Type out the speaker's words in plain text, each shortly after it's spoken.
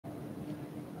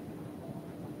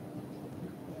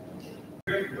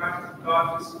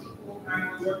God, his people,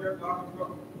 and Lord your God,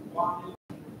 walking,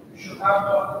 you shall have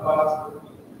all the gods for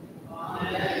you.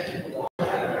 Amen. Lord,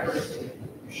 have mercy.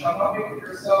 You shall not make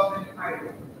yourself an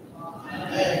idol.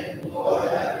 Amen. Lord,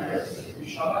 have mercy. You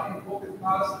shall not invoke the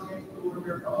gods against the Lord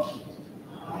your God.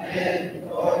 Amen.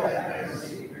 Lord, have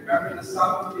mercy. Remember the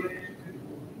Sabbath day of your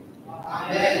people.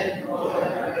 Amen. Lord,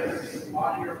 have mercy.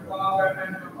 Honor your father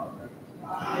and your mother.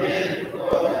 Amen.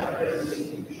 Lord, have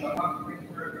mercy. You shall not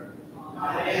commit murder.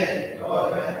 Amen.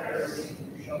 Lord, have mercy.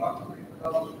 You shall not commit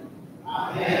adultery.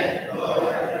 Amen.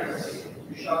 Lord, have mercy.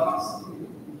 You shall not steal.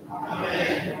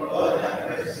 Amen. Lord, have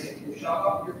mercy. You shall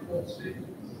not give false witness.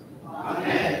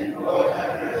 Amen. Lord,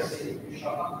 have mercy. You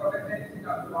shall not covet anything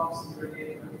that belongs to your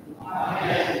neighbor.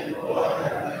 Amen. Lord,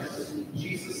 have mercy.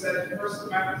 Jesus said in the first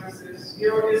commandment, he says,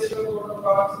 "Hear, O Israel, Lord of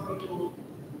God is the Lord.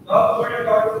 Love the Lord your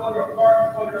God with all your heart,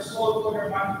 with all your soul, with all your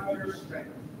mind, with all your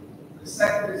strength." The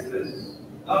second is this: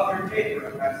 love your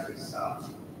neighbor as yourself.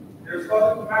 There is no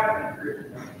other commandment greater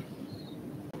than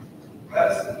this. Let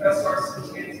us confess our sins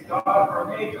against God,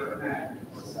 our neighbor, and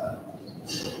ourselves.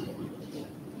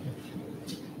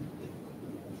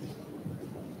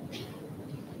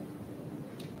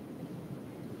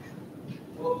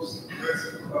 Most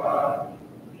merciful God,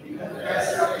 we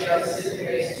confess that we have sinned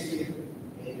against you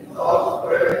in thought,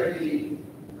 word, and deed,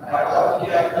 by what we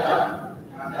have done,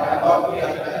 and by what we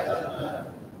have left undone.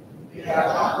 We have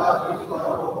not loved you with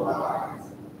our whole heart.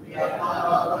 We have not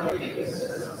loved our neighbors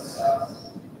as ourselves.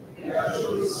 We are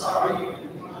truly sorry and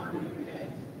we want to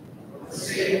repent. For the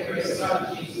sake of your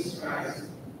Son, Jesus Christ,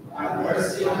 have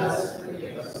mercy on us and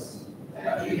forgive us,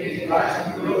 that we may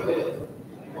delight in your will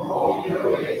and walk in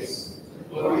your ways.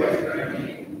 Glory of your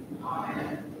name.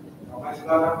 Amen. Almighty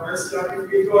God, have mercy on you,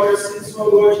 forgive all your sins, O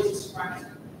Lord Jesus Christ.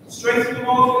 Strengthen them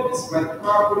all in this by the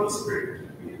power of the Holy Spirit,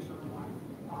 to be eternal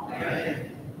life.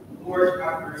 Amen. Lord,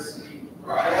 have mercy.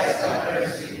 Christ, have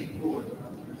mercy. Lord,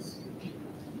 have mercy.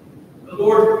 The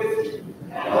Lord with you,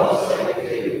 and also with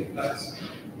you. Let us pray.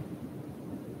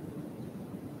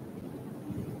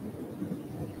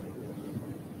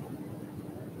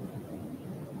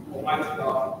 Almighty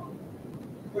God,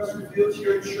 who has revealed to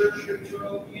your church your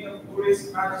eternal being of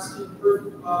glorious majesty and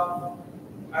perfect love,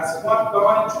 as one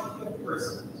God in truth of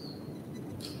persons,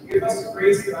 give us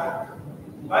grace that,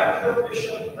 like your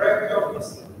bishop, Gregory of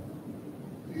Wisdom,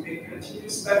 we may continue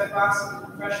steadfast in the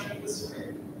profession of this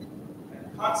faith,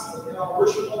 and constant in our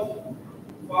worship of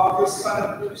Father,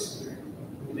 Son, and Holy Spirit,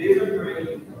 who live and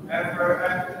reign forever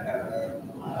and ever.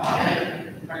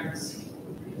 Amen. Thanks.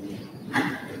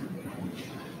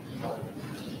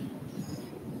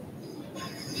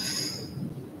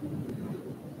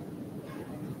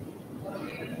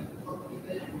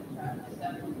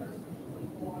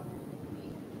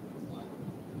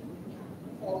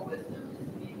 For wisdom is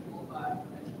made by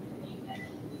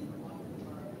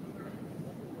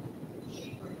she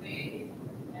pervades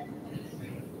and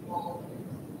penetrates all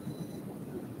things.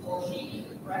 For she is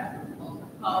the breath of the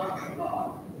power of God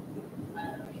and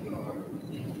the pure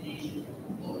illumination of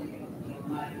the glory of the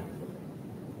Almighty.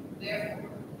 Therefore,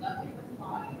 nothing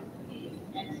refined is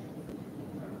entrance into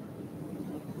her.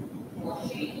 For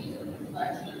she is a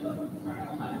reflection of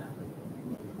eternal life,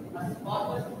 a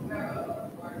spotless mirror of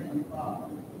the Word of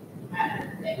God, and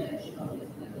an image of his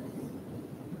goodness.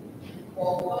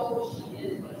 Although she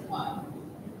is but one,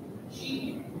 she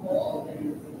knew all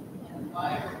things, and by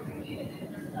her created in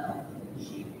herself,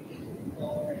 she created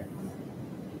all things.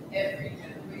 Every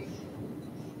generation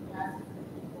she passes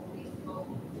the Holy Spirit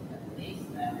that makes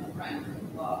them friends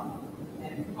with God,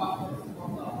 and prophets for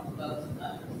God loves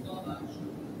nothing so much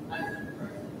as the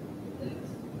person who lives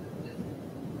with wisdom.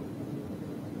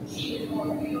 She is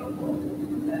more beautiful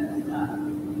than the sun,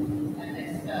 and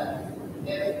excels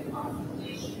every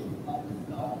constellation of the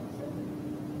stars.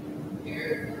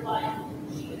 Compared to light,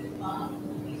 she is found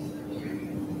to be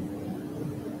superior,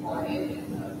 for it is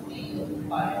a field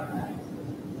by night.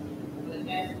 But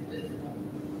against wisdom,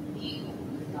 evil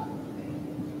is not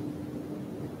prevailed.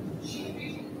 She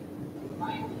reaches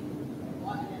mighty from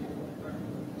one end of the earth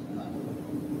to another,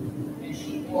 and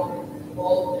she orders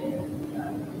all things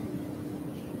together.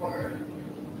 Word.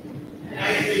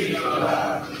 Thanks be to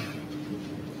God.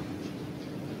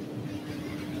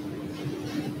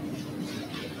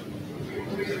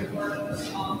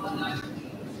 Psalm 19.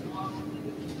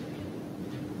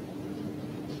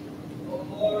 O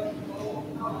Lord, O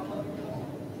how wonderful,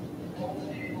 all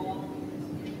day long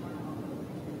is my heart.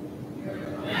 Your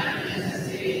commandments have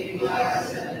made me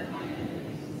wise and my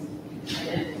enemies,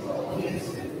 and for always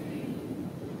with me.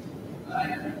 I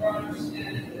never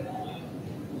understand it all.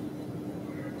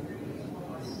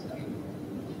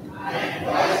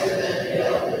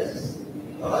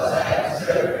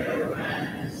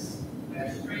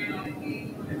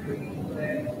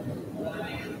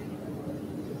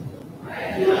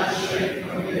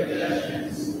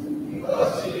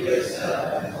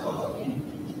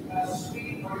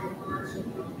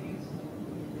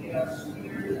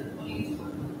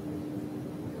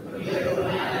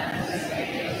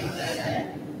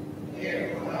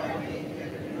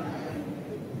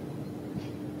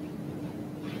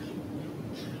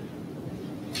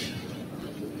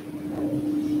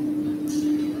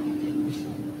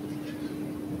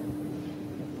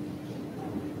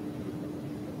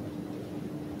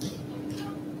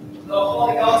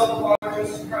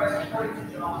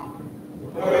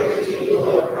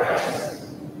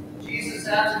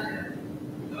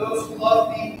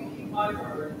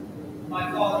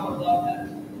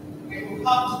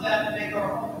 of that make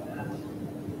our home that.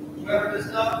 Whoever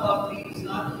does not love me does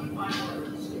not keep my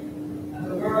words. And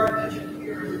the word that you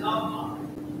hear is not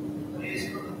mine, but is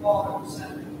from the Father who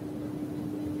sent me.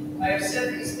 I have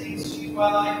said these things to you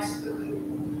while I am still with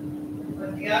you.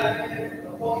 But the Advocate, the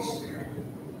Holy Spirit,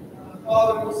 and the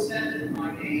Father will send in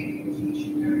my name will teach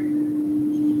you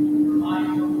everything, to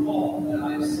remind you of all that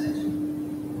I have sent you.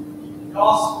 The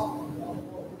Gospel of the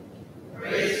Lord.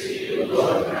 Praise to you,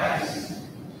 Lord Christ.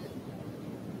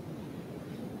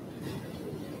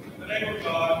 In the name of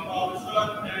God, Father,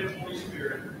 Son, and Holy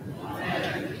Spirit.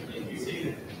 Amen. Please be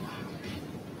seated.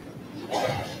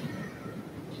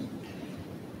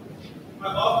 I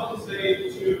often say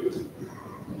to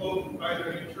folk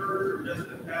either in church or just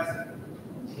in passing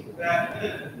that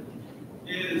Lent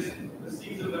is the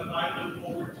season that I look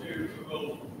forward to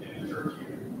both in the church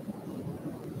year.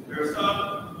 There are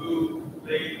some who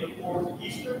they look forward to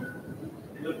Easter,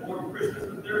 they look forward to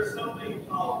Christmas, but there is something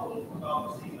powerful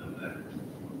about the season of Lent.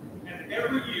 And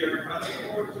every year I look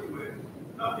forward to it,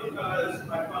 not because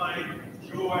I find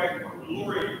joy or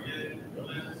glory in the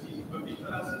Lenten season, but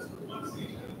because it's the one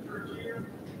season of the church year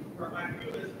where I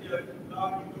feel as if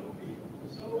God, you know me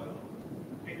so well.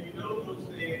 And you know those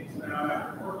things that I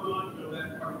have to work on, you know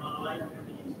that part of my life that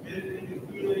needs mending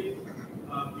and healing.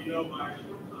 You know my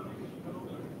shortcomings, you know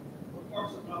the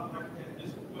parts of my life that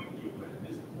disappoint you and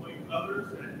disappoint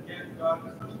others, and yet God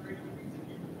has such great things that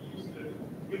you refuse to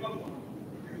give up on.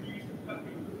 You refuse to cut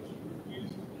me loose, you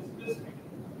refuse to dismiss me.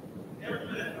 Every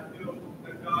minute I feel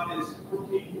that God is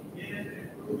working in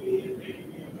and through me and making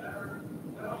me a better,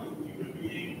 not only human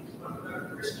being, but a better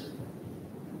Christian.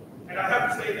 And I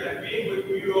have to say that being with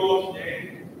you all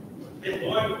today, and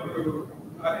going through,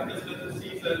 I think this is the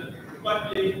season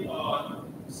reflecting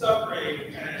on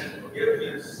suffering and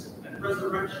forgiveness and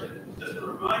resurrection. Just a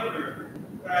reminder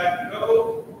that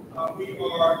though we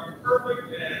are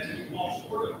perfect and we fall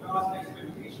short of God's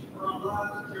expectation for our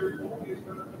lives, there is always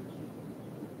resurrection.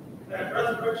 That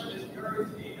resurrection is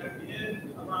guaranteed at the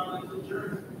end of our little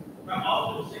journey. I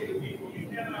often say to people, you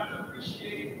cannot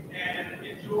appreciate and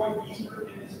enjoy Easter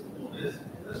in its fullness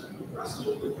unless you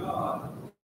wrestle with God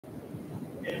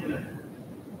in it.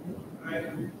 Right?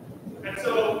 And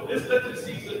so this Lenten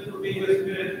season for me has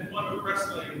been one of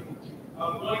wrestling,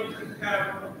 wanting to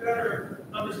have a better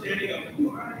understanding of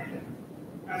who I am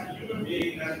as a human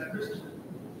being, as a Christian.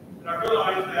 And I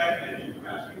realize that, and you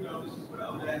perhaps you know this as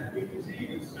well, that we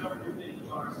continue to discover new things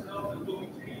about ourselves and we'll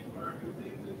continue to learn new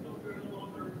things until we're no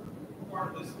longer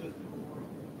part of this physical world.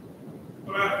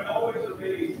 But I'm always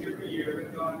amazed every year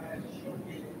that God has shown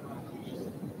me what God teaches.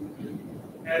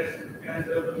 As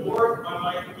the more my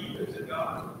life deepens in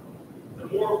God, the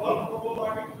more vulnerable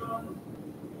I become,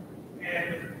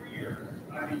 and the freer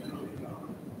I become in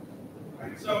God.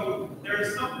 Right? So there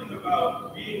is something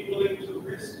about being willing to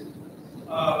risk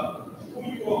who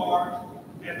you are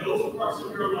and those parts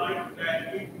of your life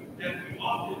that we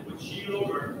often would shield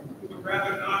or we would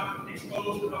rather not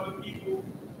expose to other people.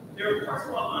 There are parts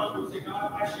of our life where we say,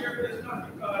 God, I share this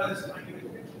not because I get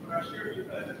attention, but I share it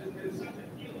because it's such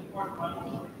a healing part of my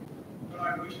life that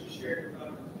I wish to share with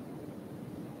others.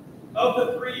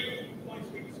 Of the 3 points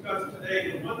we discussed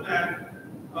today, the one that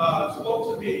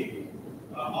spoke to me,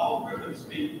 all of them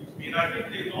speak to me, and I think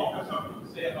they all have something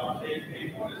to say about faith.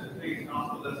 One is today's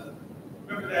gospel lesson.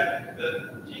 Remember that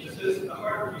Jesus is, the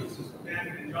heart of Jesus is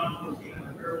commanded in John 14 in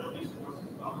the parable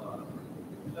discourses about love.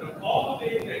 That of all the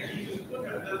things that Jesus could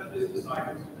have done with his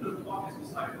disciples, he could have taught his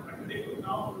disciples. I could think of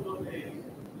thousands of things.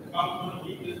 If I was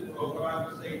going to leave this world, what I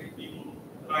would say to people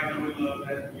that I know and love,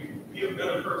 that you be a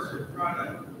better person, try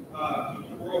to keep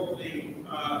the world clean,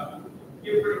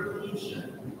 get rid of pollution,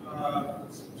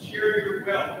 share your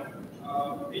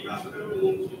wealth, be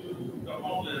hospitable to the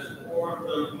homeless or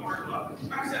the marginalized.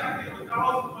 Like I said, I think of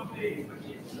thousands of things that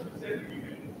Jesus said if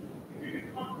you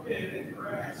can comprehend and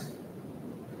grasp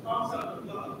the concept of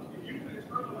love, if you can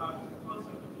internalize the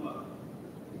concept of love,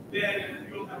 then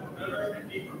you'll have a better and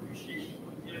deeper appreciation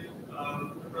for the gift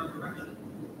of the resurrection.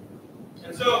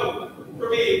 And so, for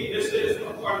me, this is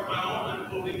a part of my own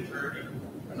unfolding journey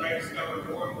as I discover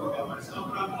more and more about myself.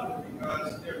 And I love it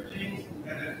because there are things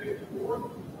that at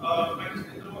 54, I just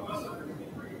didn't know about myself at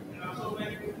 53. And I'm so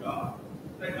thankful to God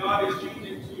that God is choosing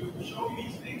to show me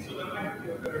these things so that I can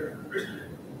be a better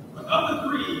Christian. But of the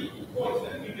 3 points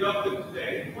that we dealt with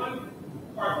today, one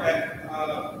part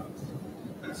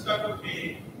that stuck with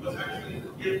me was actually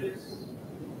forgiveness.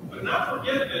 But not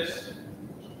forgiveness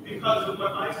because of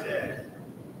what I said,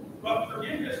 but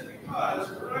forgiveness because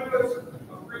when I was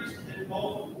a priest in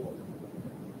Baltimore,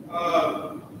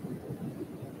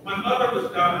 my mother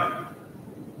was dying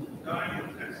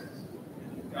in Texas,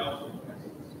 in Dallas,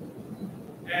 Texas.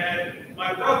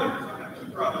 my brothers, I have two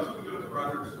brothers, two younger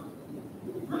brothers,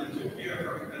 really took care of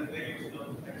her because they were still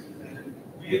in Texas. And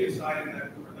we had decided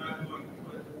that we were not going to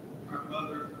put our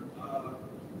mother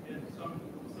in some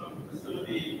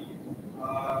facility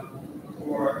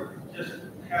or just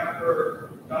have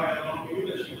her die alone. We knew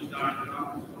that she was dying, and I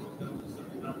was going to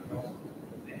something nothing else.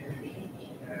 She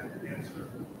had cancer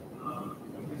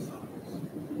with his sons.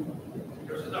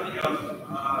 There was nothing else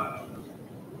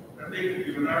that they could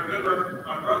do. And I remember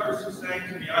my brothers saying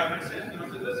to me, I've been saying to them, I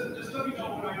said, listen, just let me know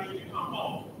when I need you to come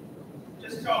home.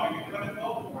 Just tell me, you're coming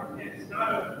home, or it's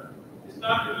not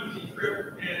an easy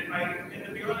trip. And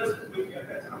to be honest with you, at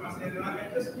that time I said, I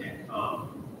just can't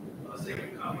come for the sake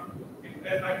of coming.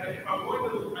 If I'm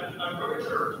going to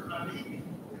church, I need to.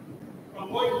 If I'm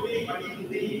going to leave, I need to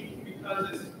leave because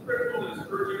it's critical, it's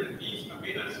urgent, and peace. I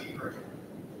may not see urgent.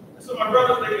 And so my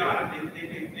brothers, they got it.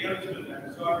 They understood that.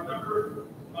 So I remember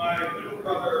my little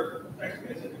brother texted me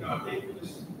and said, I think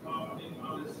this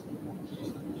she's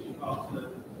about to die.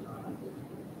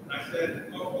 And I said,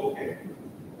 oh, okay.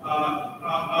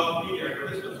 I'll be there.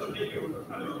 This was something that was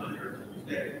kind of a Monday or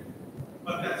Tuesday.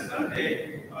 But that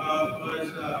Sunday was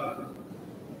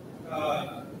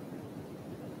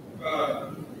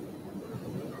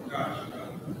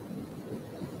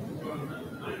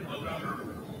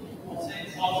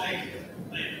All Saints.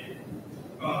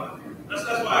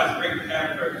 That's why it's great to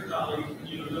have church knowledge, a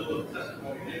little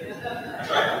testimony. That's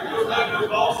right. It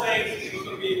was All Saints. It was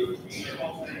going to be a routine of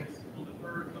All Saints on the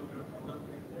third of November.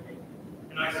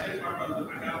 And I said to my brother,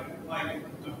 I have like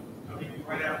coming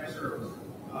right after service.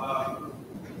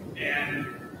 And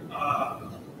I'm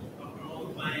on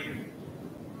the plane.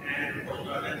 And of course,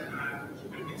 by that time,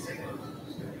 we can say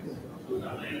those things. So I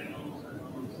landed on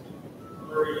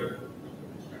Florida.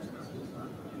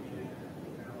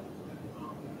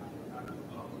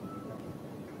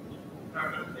 I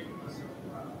remember thinking to myself,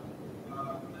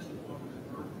 wow, this is what was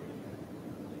birthed me,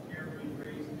 cared me,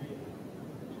 raised me,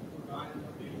 provided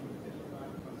for me, and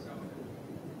provided for myself.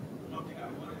 One thing I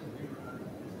wanted to do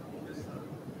all this time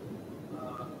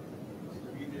was to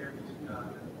be there with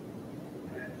God.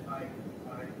 And I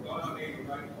thought I made the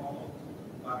right call,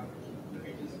 like, let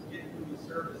me just get through the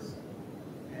service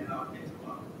and I'll get to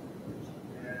mom.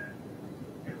 And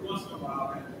every once in a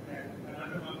while, and I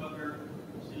know my mother,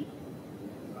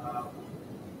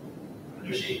 I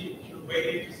knew she was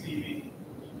waiting to see me,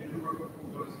 and we were going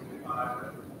to see goodbye.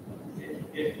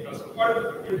 So part of the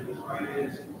forgiveness, right,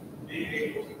 is being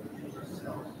able to forgive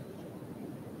yourself.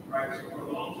 Right? So for a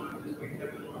long time, this week,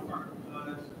 kept in my heart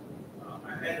because I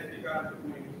had to figure out the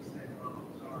way to say, I'm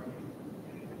sorry.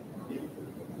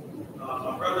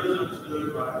 My brothers understood,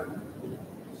 right?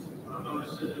 My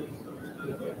siblings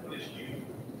understood what issue.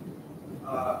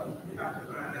 You have to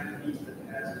find that peace that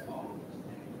passes all.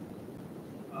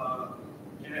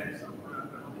 And at some point I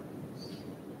found that peace.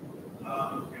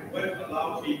 And what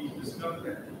allowed me to discover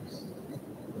that peace,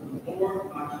 the more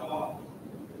I fought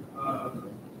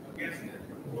against it,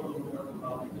 the more the Lord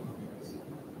allowed me to against it.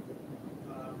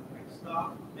 I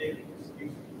stopped making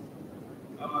excuses.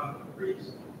 I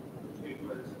preached. It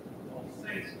was on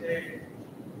Saints Day.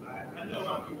 I know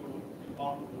how people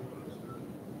involved with the Lord,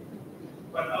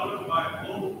 but out of my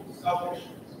own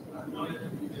selfishness, I wanted to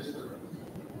do this service.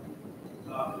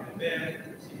 And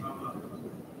then see my mother.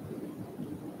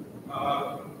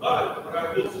 But what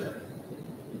I will say,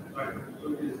 if I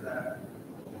conclude, is that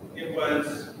it was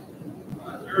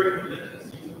during the religious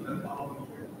season that following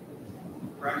year,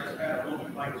 where I just had a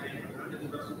moment like James. I did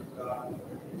the rest of God.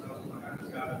 I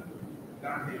just got to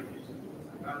be able to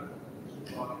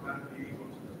be able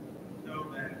to know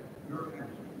that your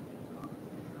action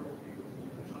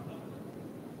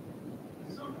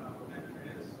somehow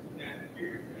that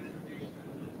fear transformation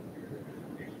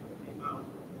came out.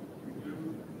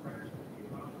 Renewed fresh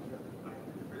came out. Like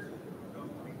the prison,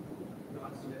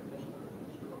 God said,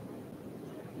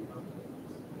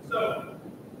 so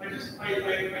I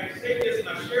say this and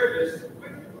I share this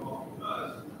with you all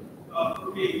because for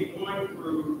me, going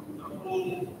through the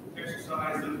whole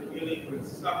exercise of dealing with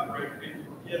suffering and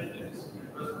forgiveness and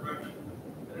resurrection,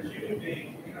 that as human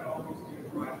beings, we can always do it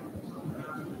right.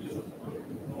 Sometimes we're disappointed,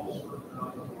 we fall short of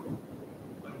God's glory.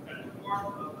 But at the heart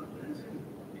of the cleansing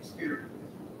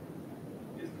experience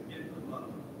is the gift of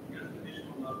love, the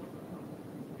unconditional love of God.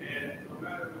 And no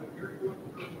matter what you're going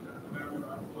through, no matter what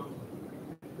I'm going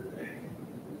through today,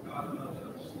 God loves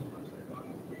us so much that God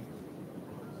will use us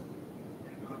for us.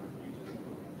 And God will use us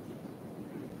for us.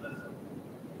 Listen,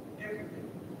 everything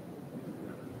is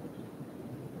done.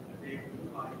 The day of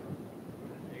life,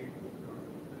 the day of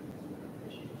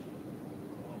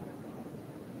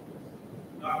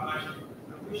God bless you.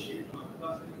 I wish you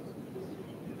blessings.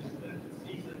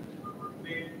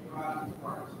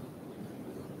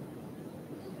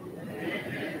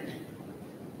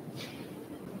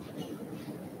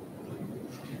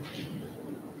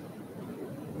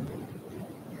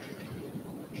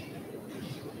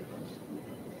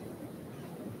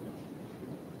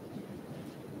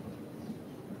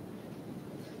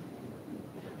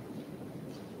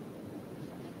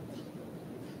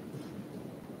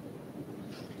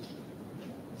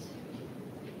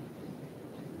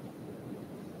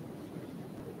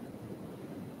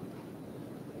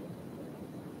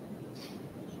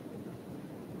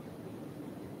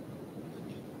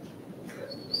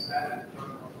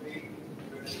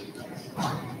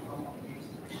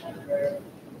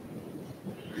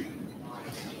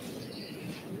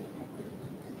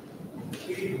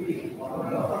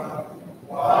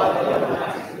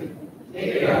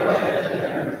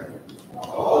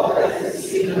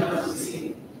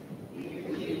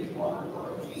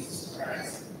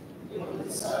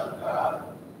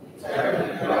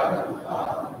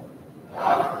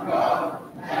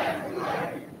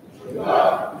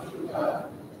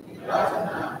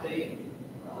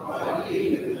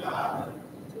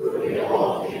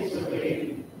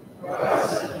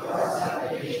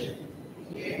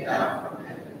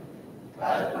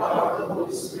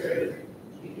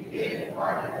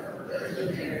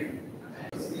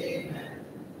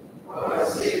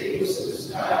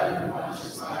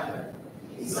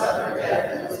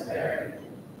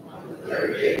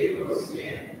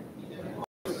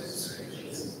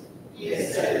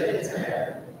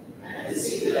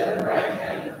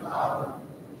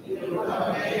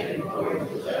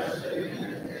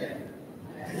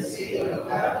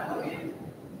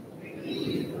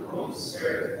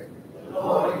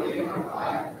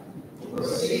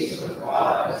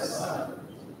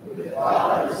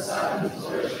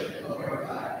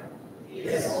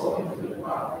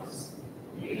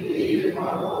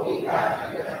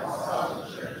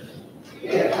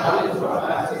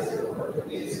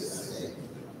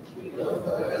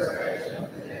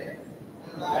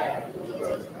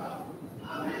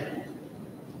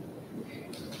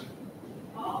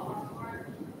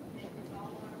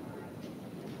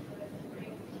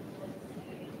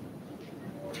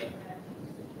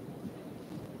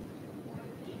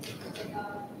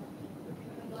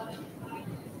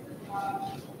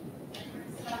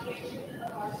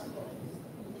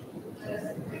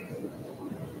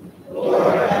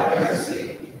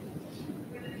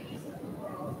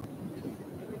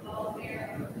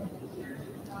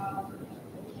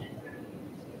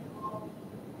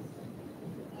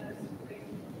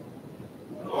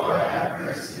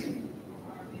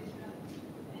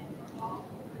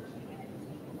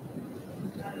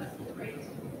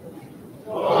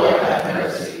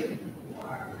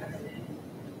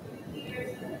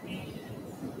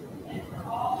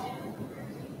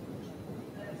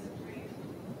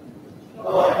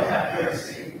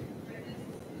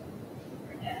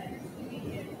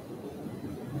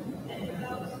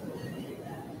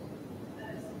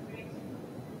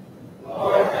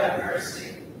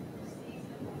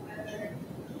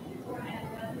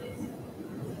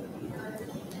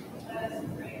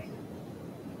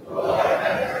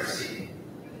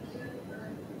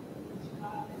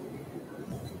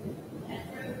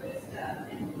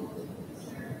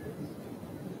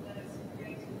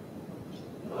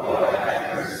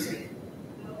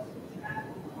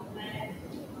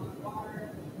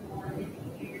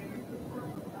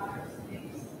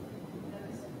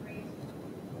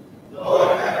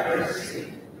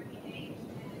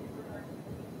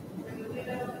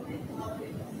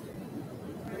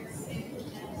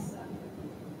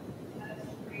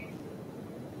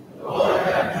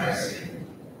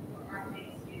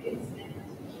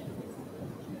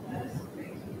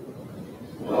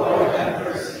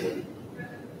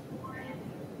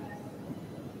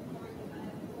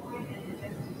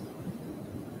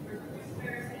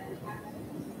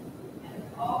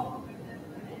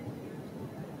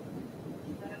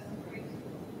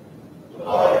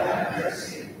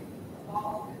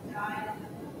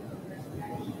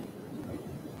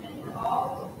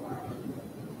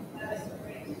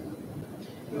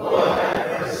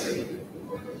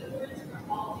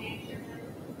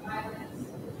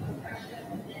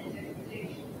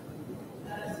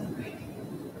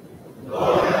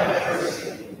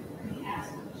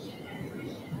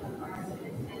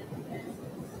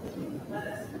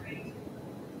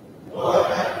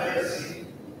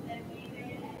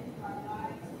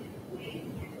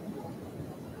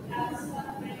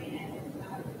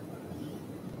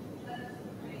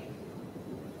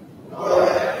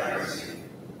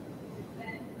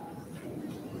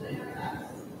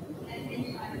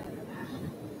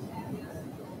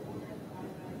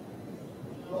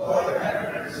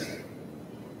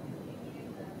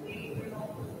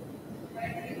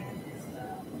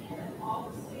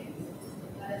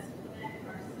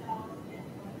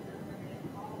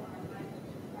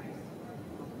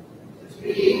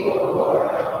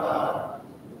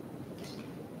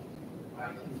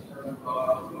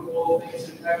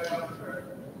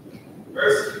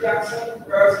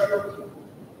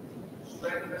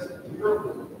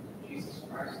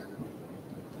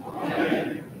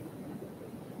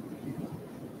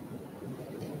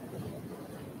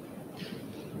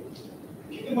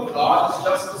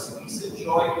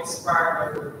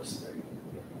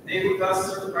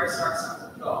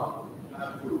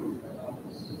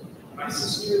 My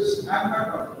sisters and my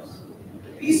brothers,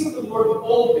 peace of the Lord will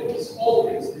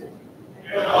always be.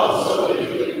 And also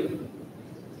with you.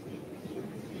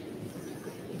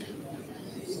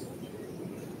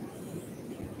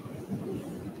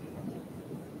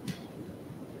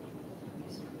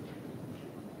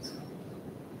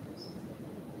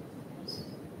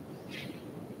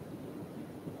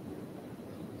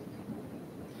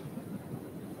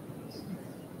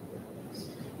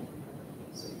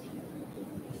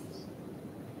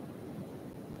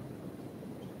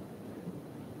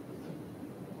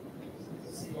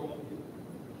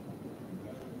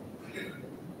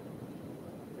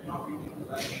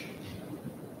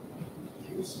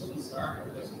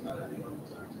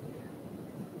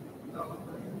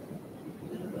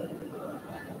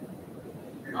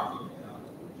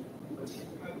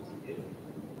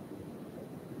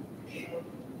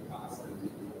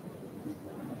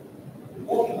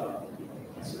 Walking up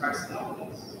as Christ loved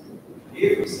us,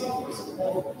 gave himself as a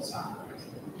wonderful sacrifice.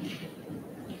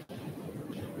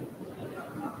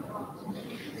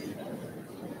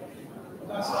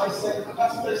 That's why I said,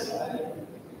 that's what I said.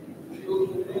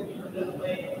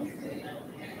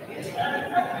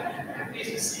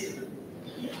 Nice to see you.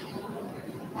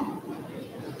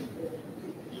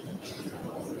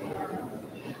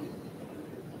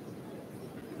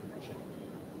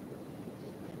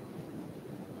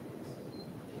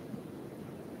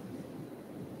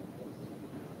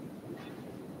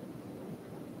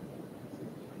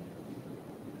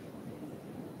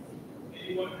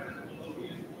 Anyone has a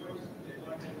melodious voice? They'd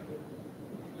like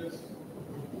to this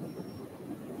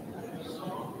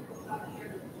song?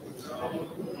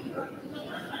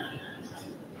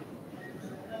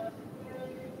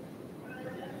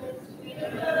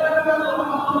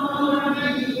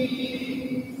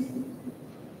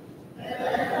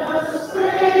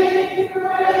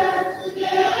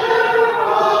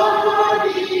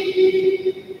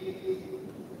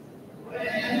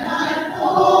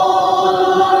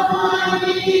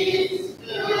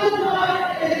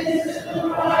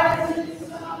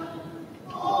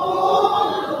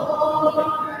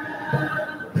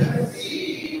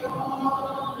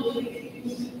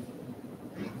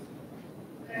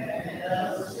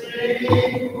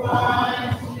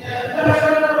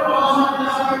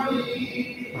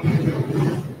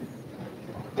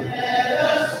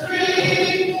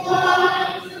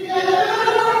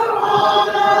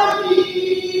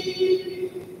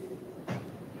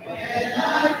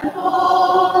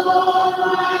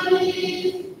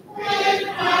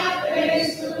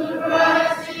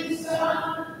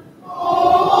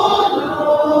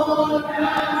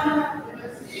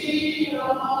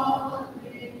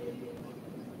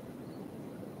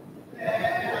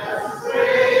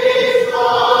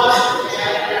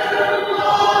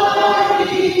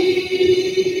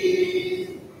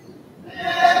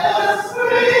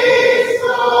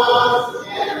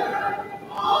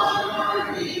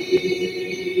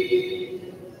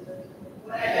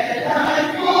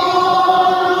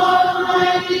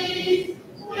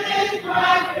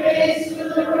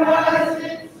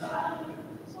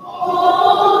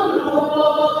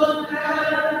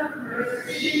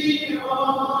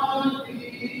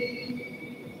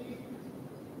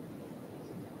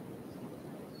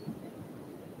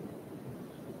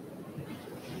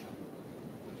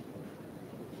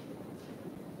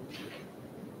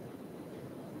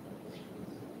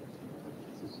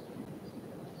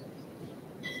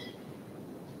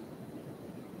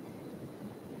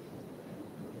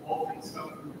 All things come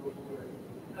from your word.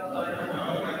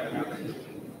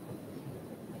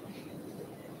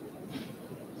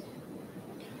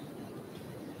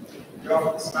 We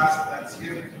offer this Mass of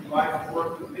Thanksgiving to life,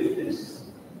 work, and witness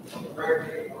on the rare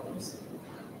day of the Savior.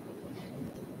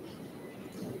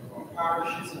 Our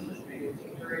parishes in the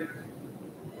Deanery,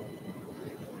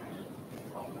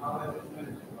 from knowledge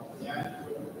and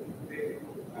faith,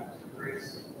 acts of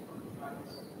grace, and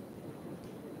kindness.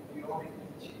 We only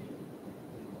continue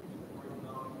for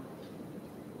love.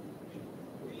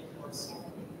 We are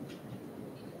soul.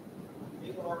 We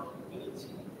are humility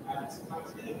and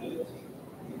responsibility.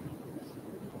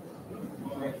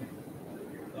 Lord,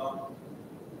 your love.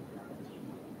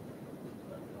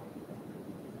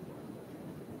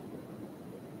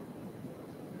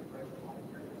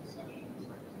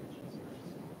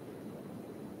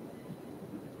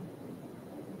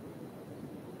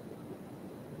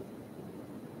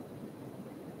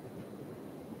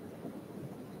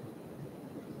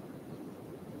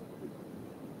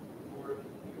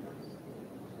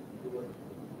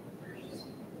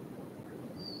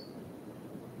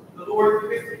 The Lord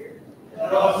with you.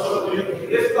 And also with you.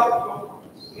 Lift up your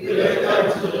hearts. We lift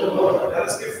up to the Lord. Let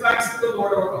us give thanks to the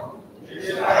Lord our God. It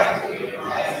is right to give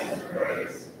thanks and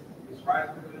praise.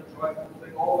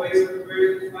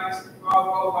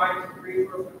 fight to pray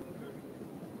for them.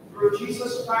 Through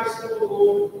Jesus Christ the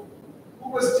Lord, who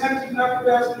was tempted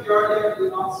nevertheless we are yet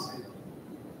did not sin.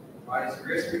 By his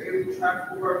grace we are able to track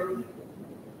forward and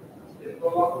to go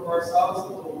up of ourselves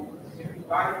the Lord, as we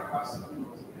died for us and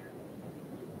rose again.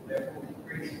 Therefore we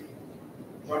praise you.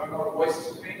 Joining our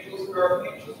voices with angels, we are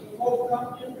angels who hope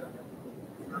come near them.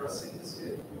 Let us sing this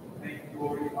hymn. Thank you,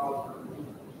 glory, power,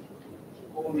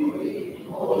 holy,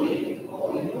 holy,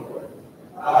 holy Lord.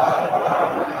 God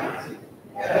Almighty,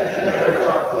 heaven and earth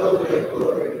are filled with your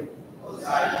glory.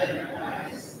 Hosanna in the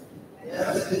highest.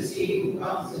 Blessed is he who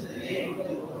comes in the name of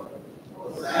the Lord.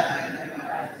 Hosanna in the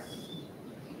highest.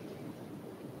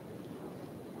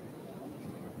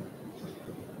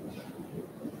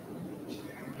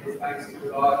 Give thanks to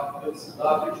God for his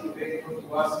love which he faithful to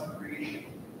us in creation.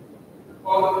 The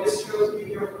call of Israel be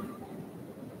your people.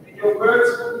 And your words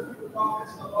spoken through the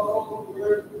prophets, above all the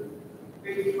word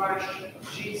made flesh,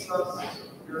 Jesus,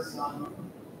 your Son.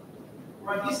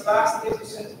 For in these last days you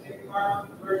sent to make part of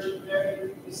the Virgin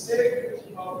Mary, the Savior of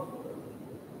the world.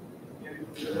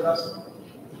 And deliver us from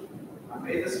evil. And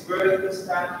may this word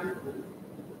stand your fruit.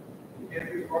 And give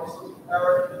you also to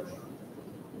power and truth.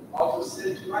 Also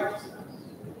sin to righteousness.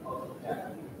 Also death.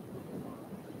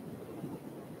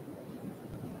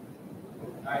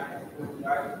 Good night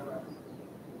for us.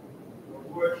 Your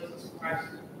Lord Jesus Christ,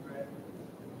 we pray.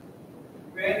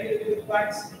 Grant you give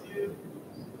thanks to you.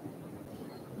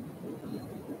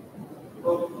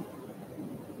 Lord,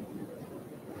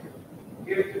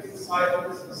 give his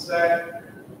disciples and said,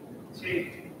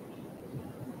 take,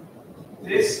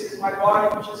 this is my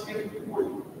body which is given for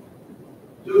you.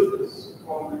 Do this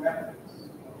for remembrance.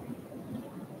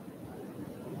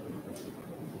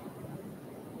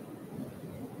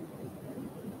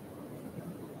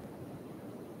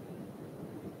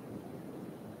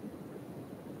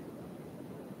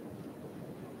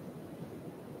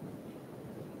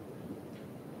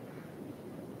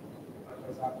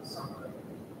 After Sunday,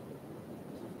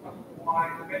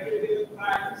 wine, give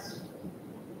thanks.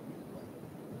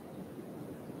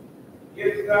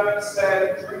 Give to them and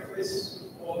said, drink this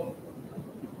all.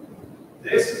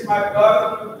 This is my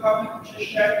blood of the covenant which is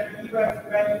shed for you and for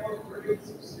many for the forgiveness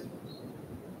of sins.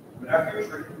 Whenever you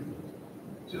drink,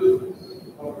 do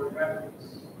this for remembrance.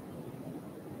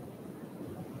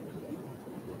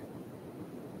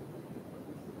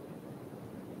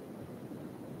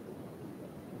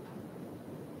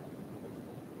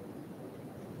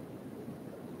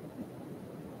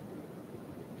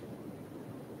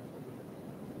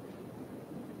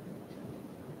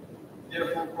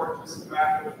 Therefore, fortress and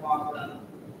back of the Father,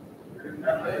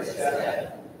 remember his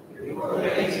death, your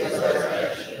ways his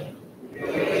resurrection, your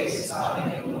ways his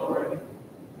coming in glory.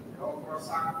 And offer our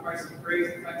sacrifice and praise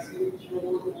and thanksgiving to your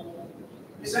Lord.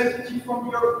 Present to you from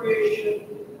your creation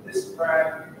this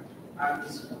bread and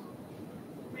this wine.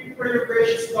 We pray, your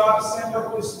gracious God, send your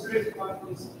Holy Spirit upon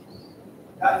these things,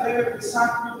 that they may be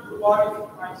sacrament of the body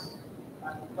of Christ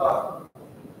and blood.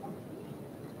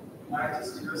 Unite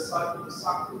us to your Son with the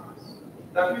sacrifice,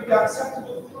 that we be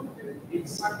acceptable through him in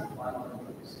sanctifying our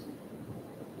lives.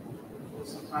 For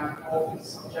some time, all these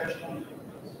subjection on you.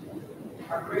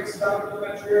 Our great star, the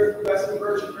Venture, the Blessed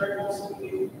Virgin Mary, most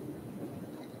holy.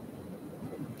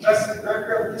 Blessed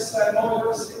Gregory of this and all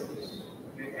your saints,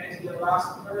 may enter the last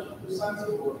virgin of the sons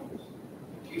of God,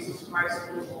 Jesus Christ,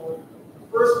 our Lord,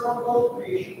 the first one of all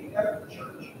creation, the head of the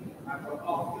church, and the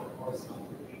author of our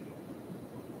salvation.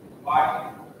 By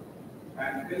him,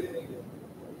 and with him,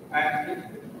 and in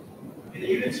him, in the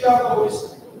unity of the Holy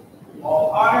Spirit, all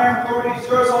honor and glory is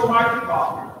yours, Almighty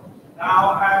Father,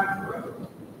 now and forever.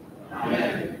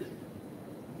 Amen.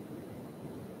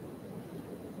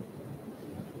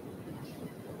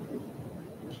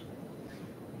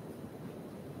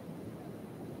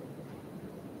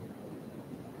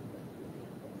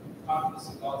 Confidence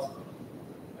in God's will.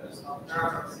 Let us not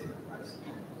doubt our Savior Christ.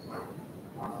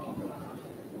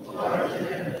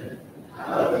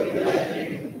 Hallowed be thy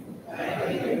name. Thy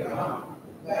kingdom come.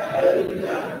 Thy will be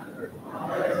done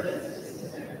on earth as it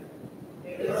is in heaven.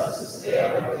 Give us this day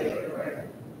our daily bread,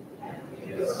 and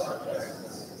forgive us our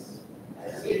trespasses,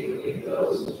 as we forgive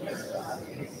those who trespass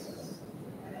against us.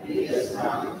 And lead us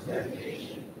not into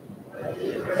temptation, but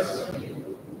deliver us from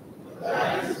evil. For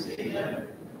thine is the kingdom,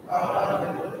 power,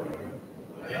 and glory,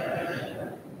 forever and ever.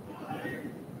 Amen.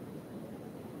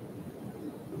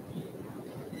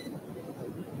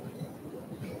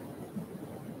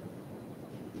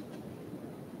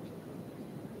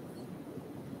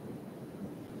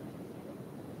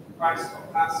 Christ will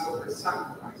pass over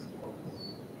sacrifice for us.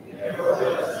 Therefore,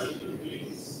 let us keep the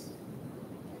peace.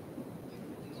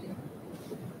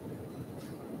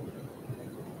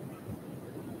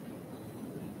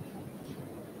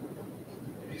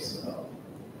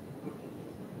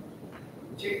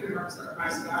 hearts, our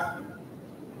eyes, God.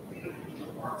 We don't need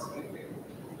our hearts by faith.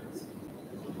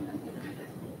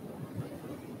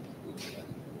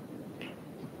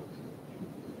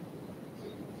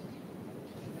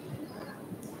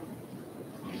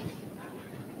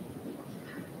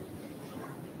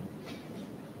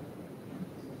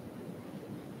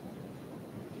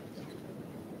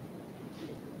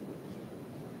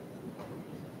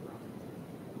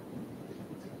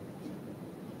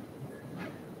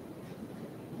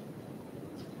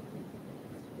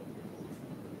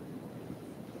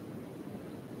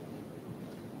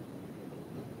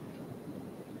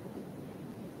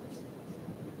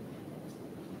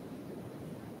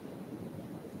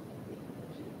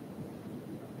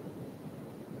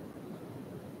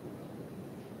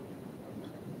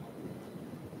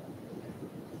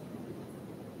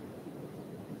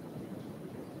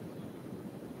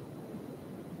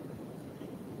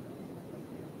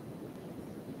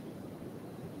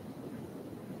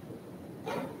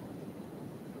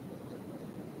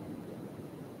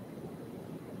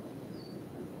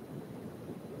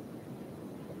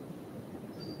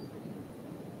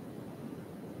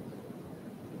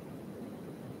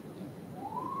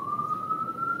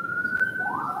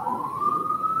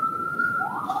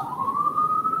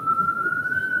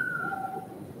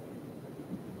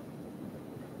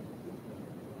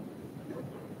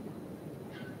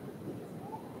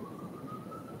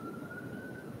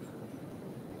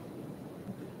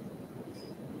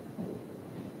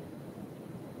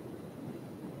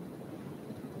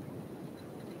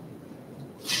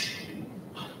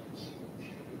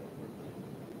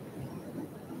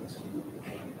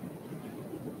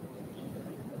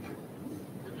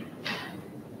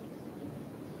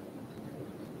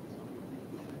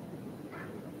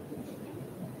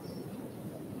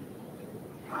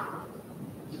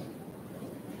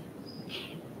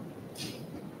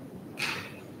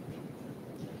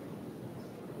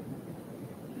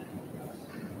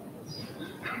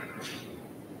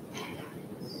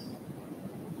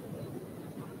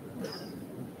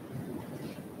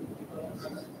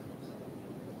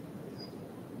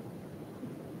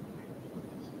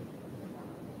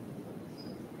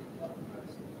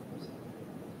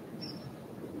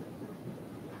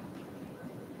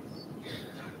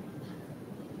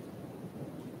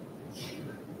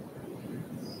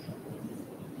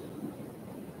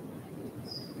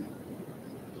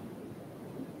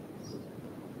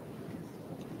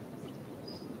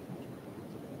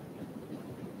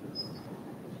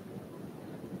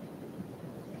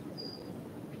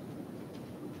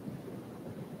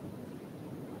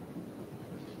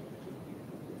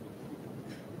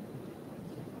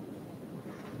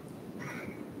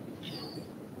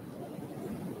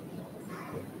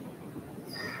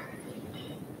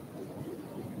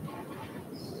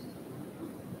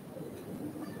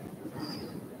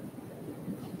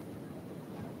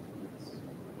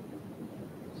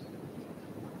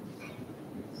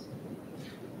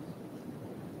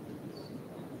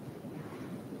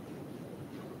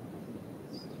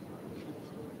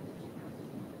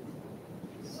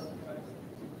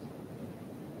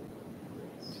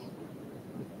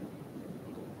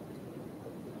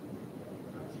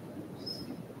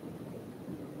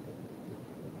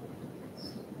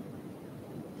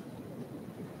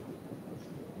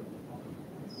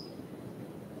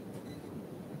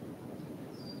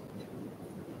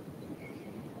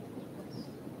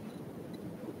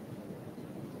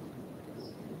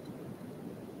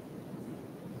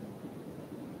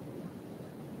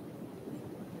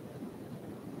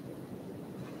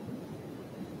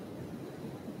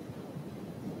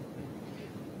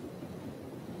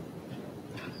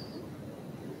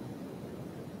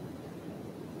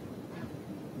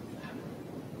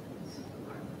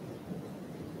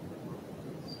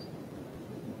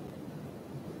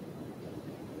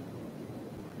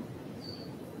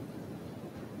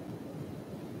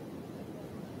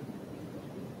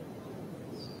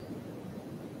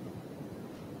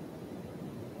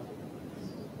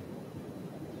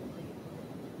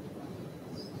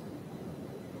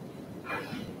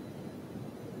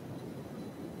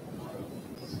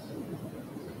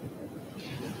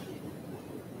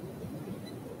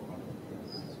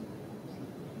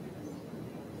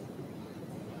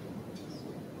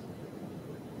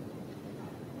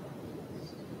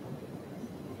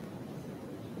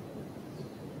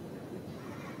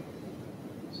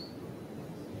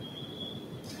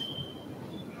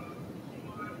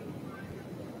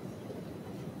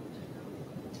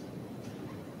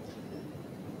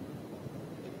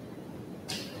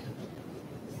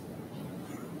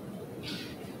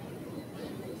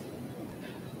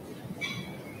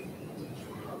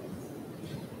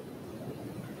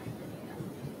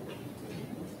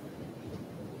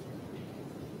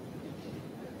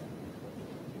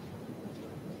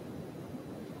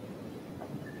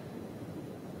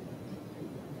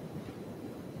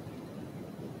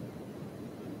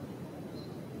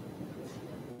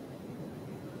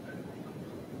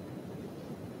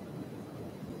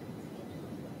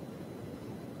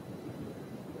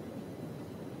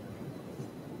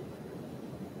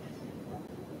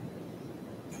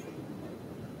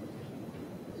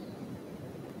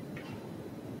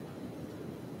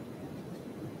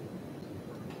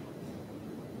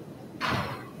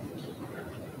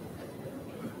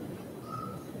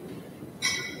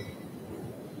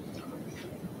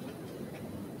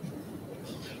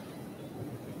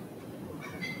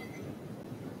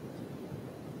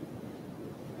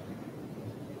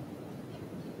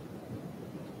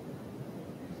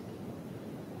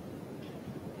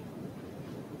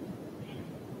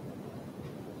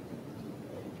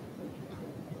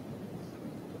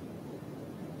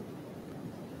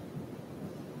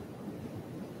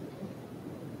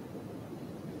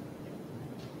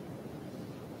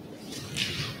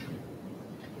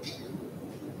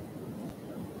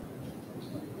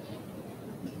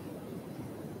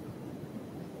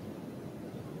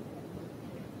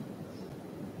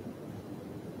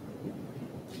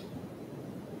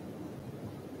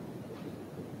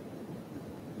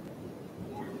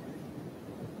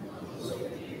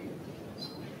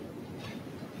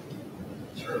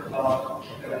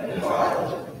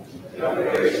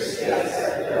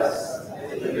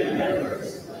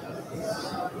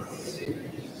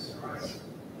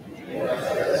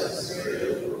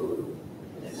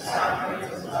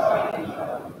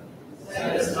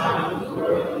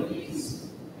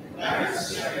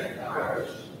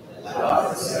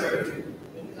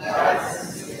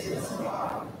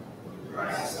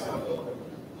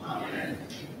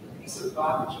 Peace of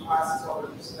God which passes all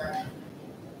understanding.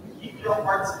 Keep your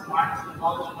hearts and minds in the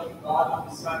knowledge of God and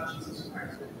His Son, Jesus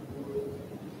Christ.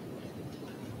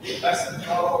 Be blessed in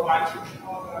God Almighty, the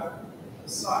Father, the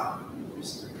Son, and the Holy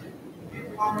Spirit. Be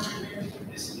upon us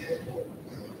in this day.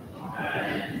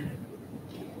 Amen.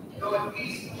 Go in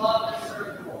peace, love, and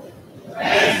serve the Lord.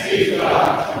 Thanks be to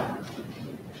God.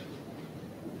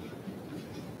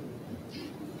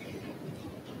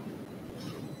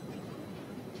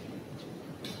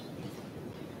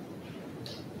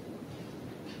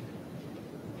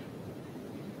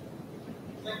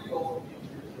 Thank you all for being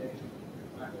here today.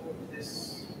 I hope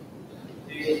this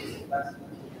day is a blessing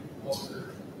also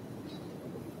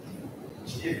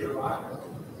give your life.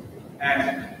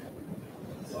 And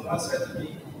someone said to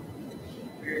me,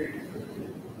 we're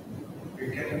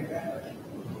getting better.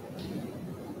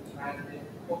 And they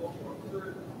hope for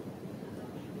good.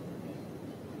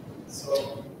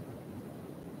 So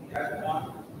we have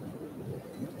one,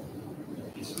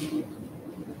 two,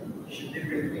 should be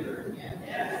regular.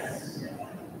 Yes.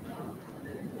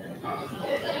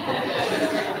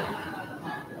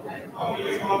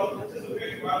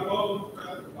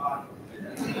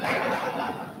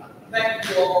 Thank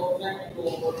you all. Thank you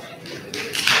all.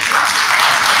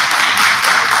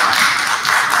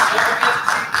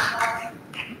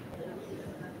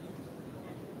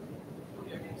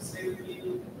 Stay with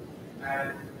you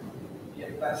and be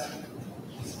a blessing.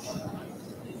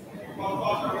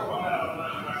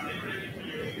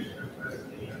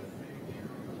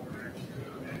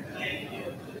 Thank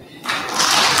you.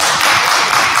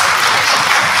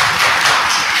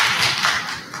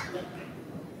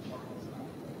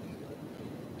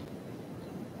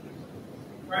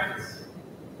 Friends,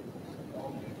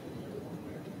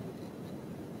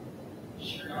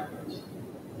 share our words.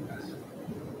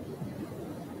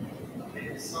 May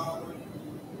the suffering,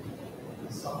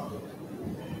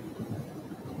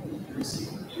 receive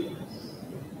forgiveness,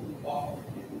 walk in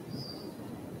forgiveness,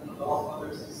 and allow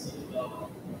others to see love.